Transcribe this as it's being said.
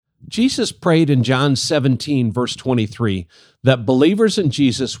Jesus prayed in John 17, verse 23, that believers in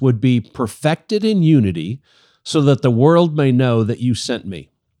Jesus would be perfected in unity so that the world may know that you sent me.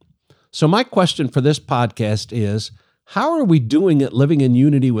 So my question for this podcast is, how are we doing at living in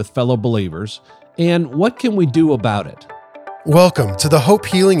unity with fellow believers, and what can we do about it? Welcome to the Hope,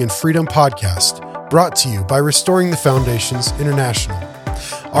 Healing, and Freedom podcast, brought to you by Restoring the Foundations International.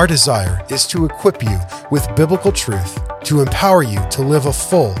 Our desire is to equip you with biblical truth to empower you to live a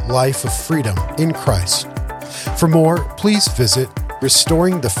full life of freedom in Christ. For more, please visit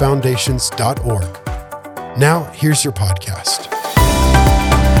restoringthefoundations.org. Now, here's your podcast.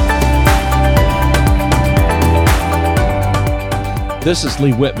 This is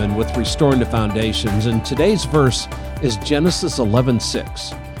Lee Whitman with Restoring the Foundations, and today's verse is Genesis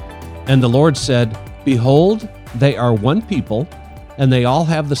 11:6. And the Lord said, "Behold, they are one people, and they all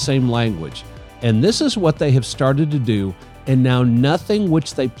have the same language. And this is what they have started to do, and now nothing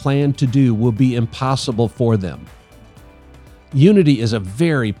which they plan to do will be impossible for them." Unity is a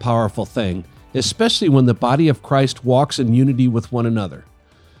very powerful thing, especially when the body of Christ walks in unity with one another.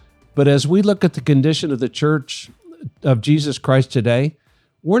 But as we look at the condition of the church of Jesus Christ today,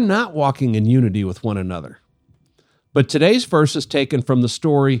 we're not walking in unity with one another. But today's verse is taken from the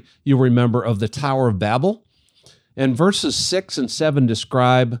story, you'll remember, of the Tower of Babel. And verses 6 and 7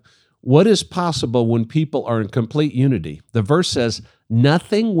 describe what is possible when people are in complete unity. The verse says,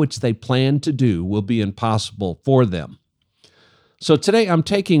 "Nothing which they plan to do will be impossible for them." So today I'm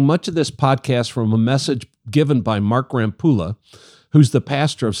taking much of this podcast from a message given by Mark Rampula, who's the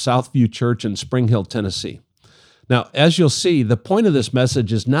pastor of Southview Church in Spring Hill, Tennessee. Now, as you'll see, the point of this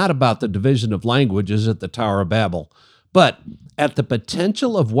message is not about the division of languages at the Tower of Babel, but at the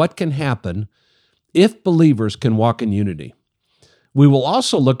potential of what can happen if believers can walk in unity. We will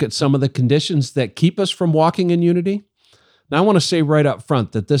also look at some of the conditions that keep us from walking in unity. Now, I want to say right up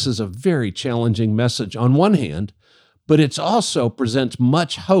front that this is a very challenging message on one hand, but it also presents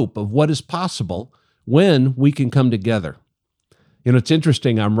much hope of what is possible when we can come together. You know, it's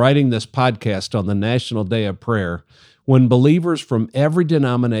interesting, I'm writing this podcast on the National Day of Prayer when believers from every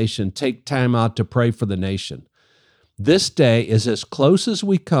denomination take time out to pray for the nation. This day is as close as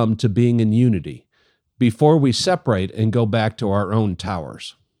we come to being in unity before we separate and go back to our own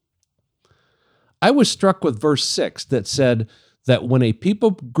towers. I was struck with verse 6 that said that when a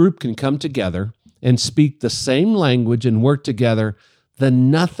people group can come together and speak the same language and work together, then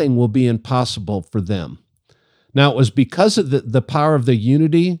nothing will be impossible for them. Now, it was because of the power of the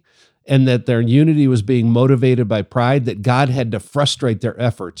unity and that their unity was being motivated by pride that God had to frustrate their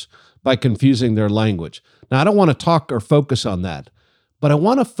efforts by confusing their language. Now, I don't want to talk or focus on that, but I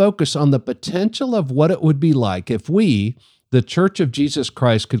want to focus on the potential of what it would be like if we, the Church of Jesus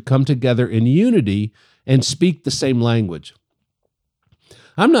Christ, could come together in unity and speak the same language.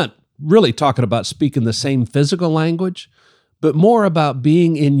 I'm not really talking about speaking the same physical language, but more about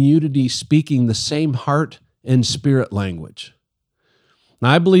being in unity, speaking the same heart and spirit language. Now,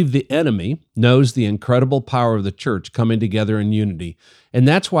 I believe the enemy knows the incredible power of the church coming together in unity, and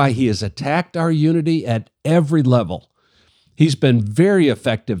that's why he has attacked our unity at every level. He's been very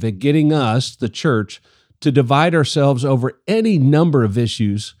effective at getting us, the church, to divide ourselves over any number of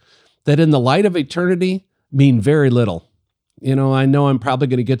issues that in the light of eternity mean very little. You know I'm probably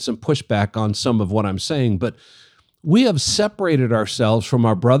going to get some pushback on some of what I'm saying, but we have separated ourselves from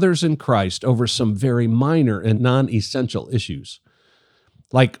our brothers in Christ over some very minor and non-essential issues.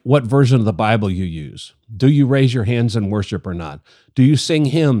 Like what version of the Bible you use. Do you raise your hands in worship or not? Do you sing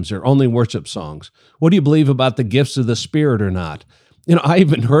hymns or only worship songs? What do you believe about the gifts of the Spirit or not? I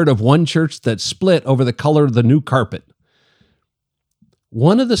even heard of one church that split over the color of the new carpet.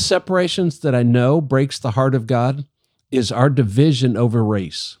 One of the separations that I know breaks the heart of God is our division over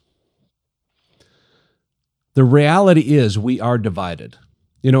race. The reality is we are divided.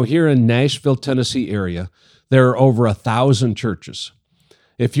 Here in Nashville, Tennessee area, there are over 1,000 churches.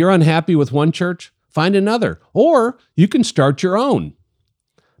 If you're unhappy with one church, find another, or you can start your own.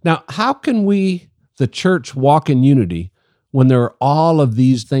 Now, how can we, the church, walk in unity when there are all of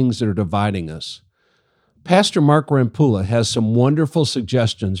these things that are dividing us? Pastor Mark Rampula has some wonderful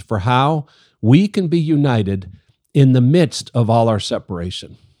suggestions for how we can be united in the midst of all our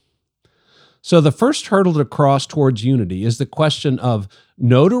separation. So the first hurdle to cross towards unity is the question of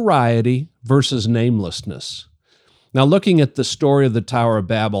notoriety versus namelessness. Now, looking at the story of the Tower of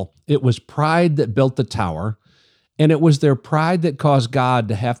Babel, it was pride that built the tower, and it was their pride that caused God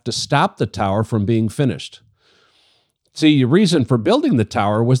to have to stop the tower from being finished. See, the reason for building the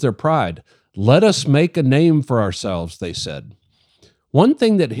tower was their pride. Let us make a name for ourselves, they said. One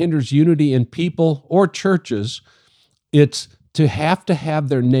thing that hinders unity in people or churches, it's to have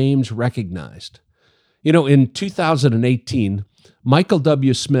their names recognized. You know, in 2018, Michael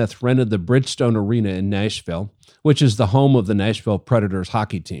W. Smith rented the Bridgestone Arena in Nashville, which is the home of the Nashville Predators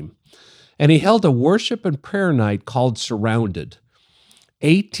hockey team. And he held a worship and prayer night called Surrounded.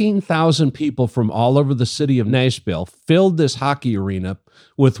 18,000 people from all over the city of Nashville filled this hockey arena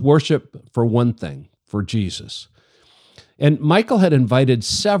with worship for one thing, for Jesus. And Michael had invited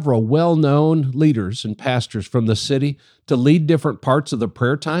several well-known leaders and pastors from the city to lead different parts of the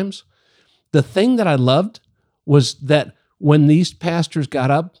prayer times. The thing that I loved was that when these pastors got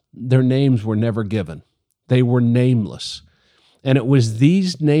up, their names were never given. They were nameless. And it was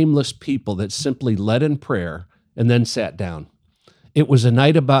these nameless people that simply led in prayer and then sat down. It was a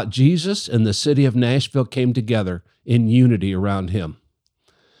night about Jesus, and the city of Nashville came together in unity around him.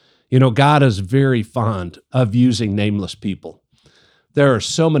 You know, God is very fond of using nameless people. There are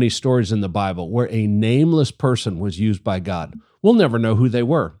so many stories in the Bible where a nameless person was used by God. We'll never know who they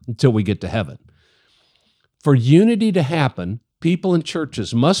were until we get to heaven. For unity to happen, people in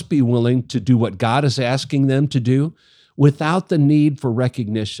churches must be willing to do what God is asking them to do without the need for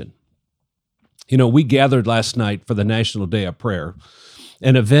recognition. You know, we gathered last night for the National Day of Prayer,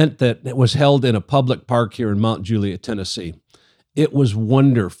 an event that was held in a public park here in Mount Juliet, Tennessee. It was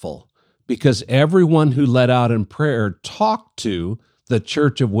wonderful because everyone who led out in prayer talked to the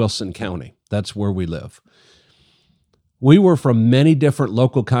Church of Wilson County. That's where we live. We were from many different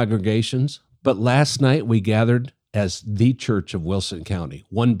local congregations, but last night we gathered as the Church of Wilson County,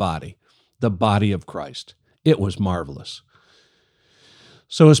 one body, the body of Christ. It was marvelous.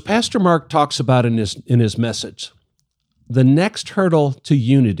 So as Pastor Mark talks about in his message, the next hurdle to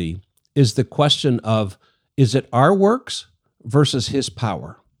unity is the question of, is it our works versus his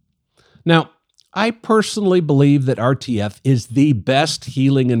power? Now, I personally believe that RTF is the best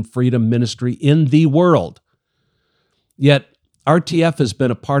healing and freedom ministry in the world. Yet, RTF has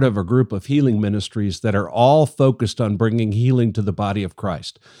been a part of a group of healing ministries that are all focused on bringing healing to the body of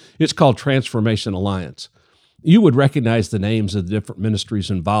Christ. It's called Transformation Alliance. You would recognize the names of the different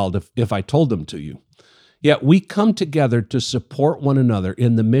ministries involved if I told them to you. Yet we come together to support one another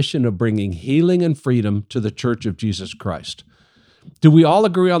in the mission of bringing healing and freedom to the Church of Jesus Christ. Do we all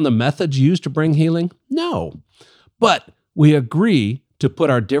agree on the methods used to bring healing? No. But we agree to put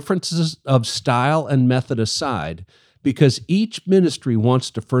our differences of style and method aside because each ministry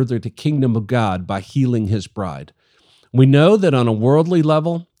wants to further the kingdom of God by healing his bride. We know that on a worldly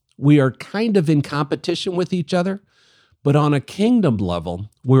level, we are kind of in competition with each other, but on a kingdom level,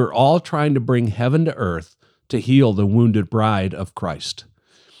 we're all trying to bring heaven to earth to heal the wounded bride of Christ.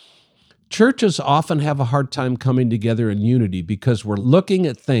 Churches often have a hard time coming together in unity because we're looking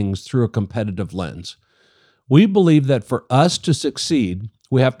at things through a competitive lens. We believe that for us to succeed,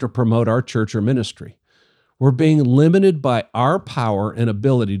 we have to promote our church or ministry. We're being limited by our power and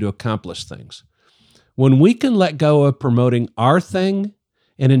ability to accomplish things. When we can let go of promoting our thing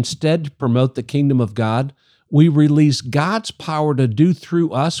and instead promote the kingdom of God, we release God's power to do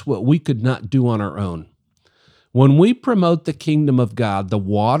through us what we could not do on our own. When we promote the kingdom of God, the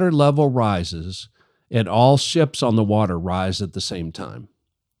water level rises, and all ships on the water rise at the same time.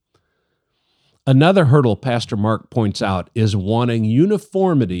 Another hurdle Pastor Mark points out is wanting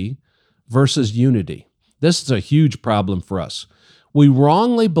uniformity versus unity. This is a huge problem for us. We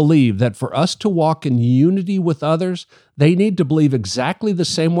wrongly believe that for us to walk in unity with others, they need to believe exactly the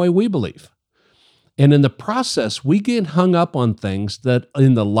same way we believe. And in the process, we get hung up on things that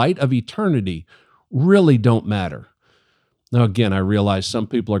in the light of eternity really don't matter. Now, again, I realize some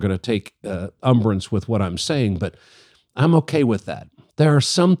people are going to take umbrance with what I'm saying, but I'm okay with that. There are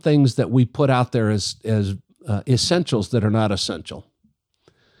some things that we put out there as essentials that are not essential.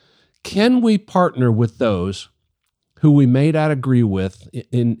 Can we partner with those who we may not agree with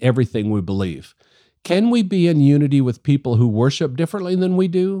in everything we believe? Can we be in unity with people who worship differently than we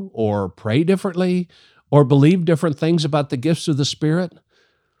do, or pray differently, or believe different things about the gifts of the Spirit?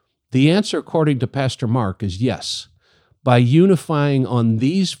 The answer, according to Pastor Mark, is yes, by unifying on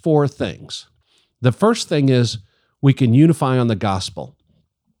these four things. The first thing is we can unify on the gospel.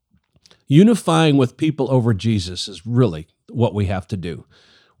 Unifying with people over Jesus is really what we have to do.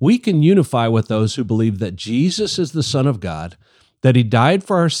 We can unify with those who believe that Jesus is the Son of God, that he died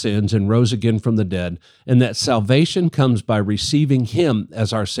for our sins and rose again from the dead, and that salvation comes by receiving him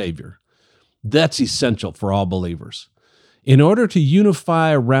as our Savior. That's essential for all believers. In order to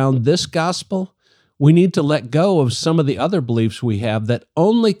unify around this gospel, we need to let go of some of the other beliefs we have that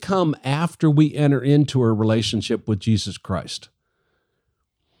only come after we enter into a relationship with Jesus Christ.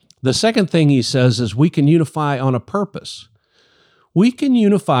 The second thing he says is we can unify on a purpose. We can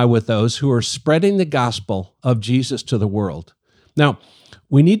unify with those who are spreading the gospel of Jesus to the world. Now,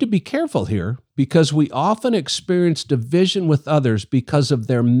 we need to be careful here because we often experience division with others because of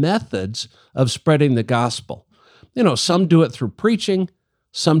their methods of spreading the gospel. Some do it through preaching,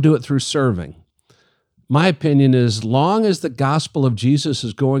 some do it through serving. My opinion is, as long as the gospel of Jesus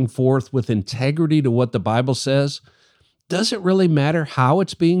is going forth with integrity to what the Bible says, does it really matter how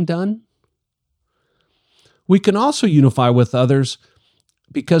it's being done? We can also unify with others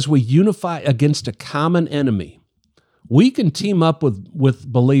because we unify against a common enemy. We can team up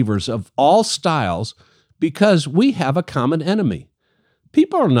with believers of all styles because we have a common enemy.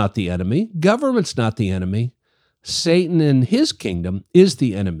 People are not the enemy. Government's not the enemy. Satan and his kingdom is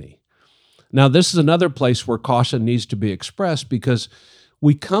the enemy. Now, this is another place where caution needs to be expressed because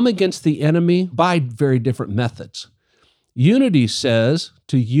we come against the enemy by very different methods. Unity says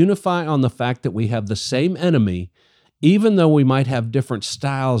to unify on the fact that we have the same enemy, even though we might have different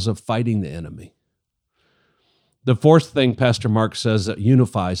styles of fighting the enemy. The fourth thing Pastor Mark says that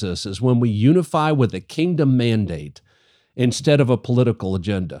unifies us is when we unify with a kingdom mandate instead of a political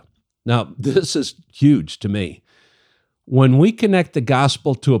agenda. Now, this is huge to me. When we connect the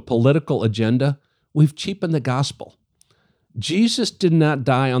gospel to a political agenda, we've cheapened the gospel. Jesus did not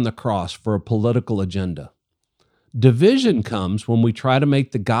die on the cross for a political agenda. Division comes when we try to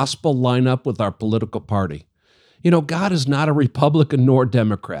make the gospel line up with our political party. God is not a Republican nor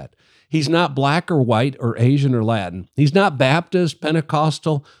Democrat. He's not black or white or Asian or Latin. He's not Baptist,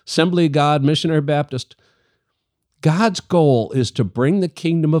 Pentecostal, Assembly of God, Missionary Baptist. God's goal is to bring the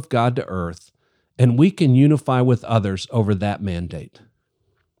kingdom of God to earth, and we can unify with others over that mandate.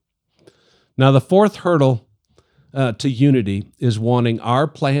 Now, the fourth hurdle to unity is wanting our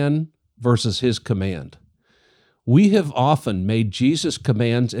plan versus his command. We have often made Jesus'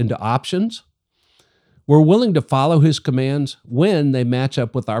 commands into options. We're willing to follow his commands when they match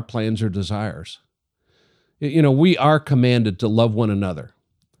up with our plans or desires. We are commanded to love one another.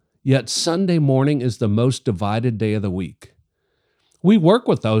 Yet Sunday morning is the most divided day of the week. We work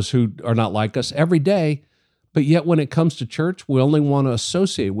with those who are not like us every day, but yet when it comes to church, we only want to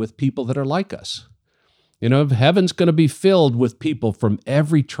associate with people that are like us. Heaven's going to be filled with people from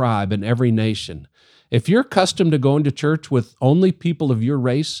every tribe and every nation. If you're accustomed to going to church with only people of your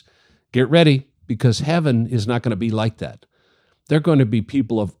race, get ready, because heaven is not going to be like that. They're going to be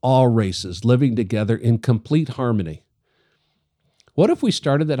people of all races living together in complete harmony. What if we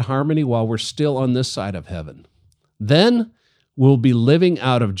started that harmony while we're still on this side of heaven? Then we'll be living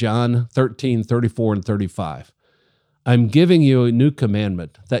out of John 13, 34, and 35. I'm giving you a new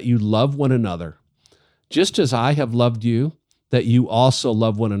commandment, that you love one another, just as I have loved you, that you also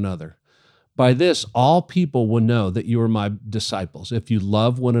love one another. By this, all people will know that you are my disciples, if you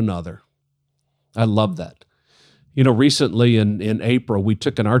love one another. I love that. Recently in April, we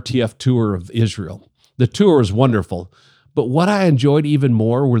took an RTF tour of Israel. The tour was wonderful, but what I enjoyed even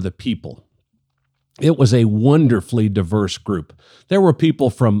more were the people. It was a wonderfully diverse group. There were people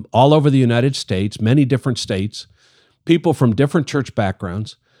from all over the United States, many different states, people from different church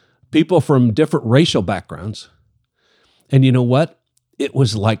backgrounds, people from different racial backgrounds. And you know what? It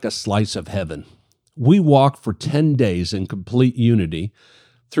was like a slice of heaven. We walked for 10 days in complete unity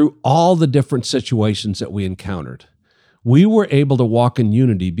through all the different situations that we encountered. We were able to walk in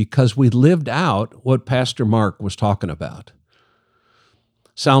unity because we lived out what Pastor Mark was talking about.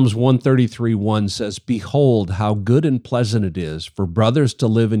 Psalms 133:1 says, "Behold, how good and pleasant it is for brothers to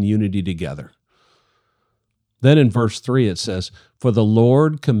live in unity together." Then in verse 3 it says, "For the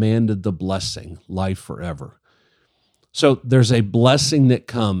Lord commanded the blessing, life forever." So there's a blessing that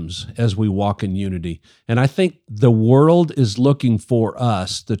comes as we walk in unity. And I think the world is looking for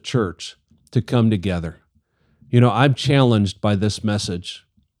us, the church, to come together. I'm challenged by this message,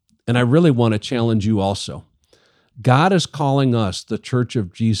 and I really want to challenge you also. God is calling us, the Church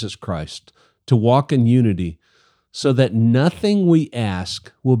of Jesus Christ, to walk in unity so that nothing we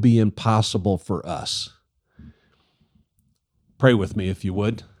ask will be impossible for us. Pray with me if you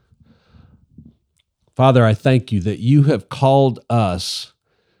would. Father, I thank you that you have called us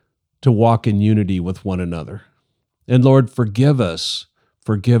to walk in unity with one another. And Lord, forgive us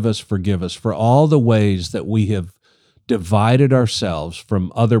for all the ways that we have divided ourselves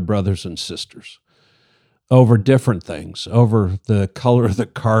from other brothers and sisters over different things, over the color of the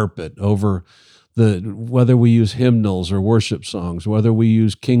carpet, over whether we use hymnals or worship songs, whether we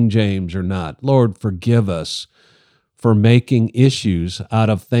use King James or not. Lord, forgive us for making issues out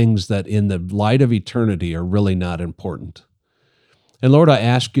of things that in the light of eternity are really not important. And Lord, I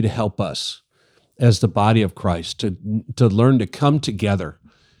ask you to help us as the body of Christ to learn to come together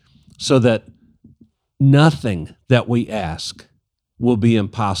so that nothing that we ask will be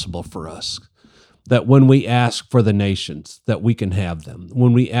impossible for us. that when we ask for the nations, that we can have them.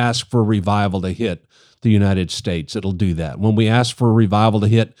 When we ask for revival to hit the United States, it'll do that. When we ask for revival to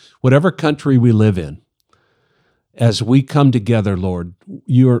hit whatever country we live in, as we come together, Lord,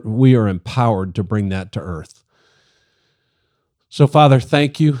 we are empowered to bring that to earth. So, Father,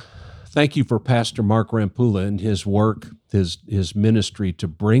 thank you. Thank you for Pastor Mark Rampula and his work, his ministry to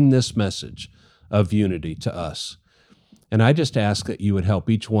bring this message of unity to us. And I just ask that you would help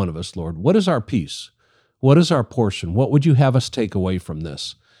each one of us, Lord. What is our piece? What is our portion? What would you have us take away from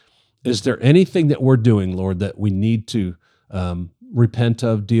this? Is there anything that we're doing, Lord, that we need to repent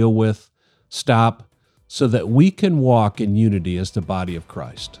of, deal with, stop, so that we can walk in unity as the body of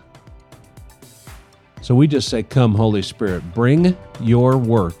Christ? So we just say, come, Holy Spirit, bring your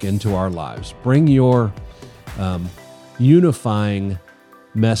work into our lives. Bring your unifying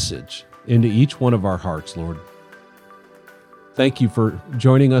message into each one of our hearts, Lord. Thank you for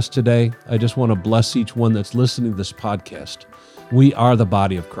joining us today. I just want to bless each one that's listening to this podcast. We are the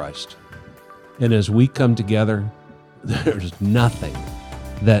body of Christ. And as we come together, there's nothing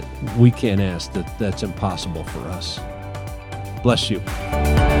that we can't ask that's impossible for us. Bless you.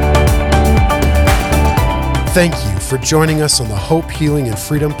 Thank you for joining us on the Hope, Healing, and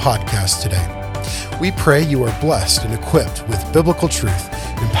Freedom podcast today. We pray you are blessed and equipped with biblical truth,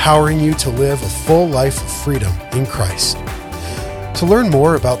 empowering you to live a full life of freedom in Christ. To learn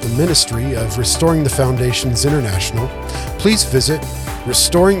more about the ministry of Restoring the Foundations International, please visit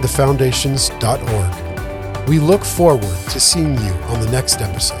restoringthefoundations.org. We look forward to seeing you on the next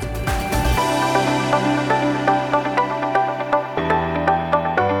episode.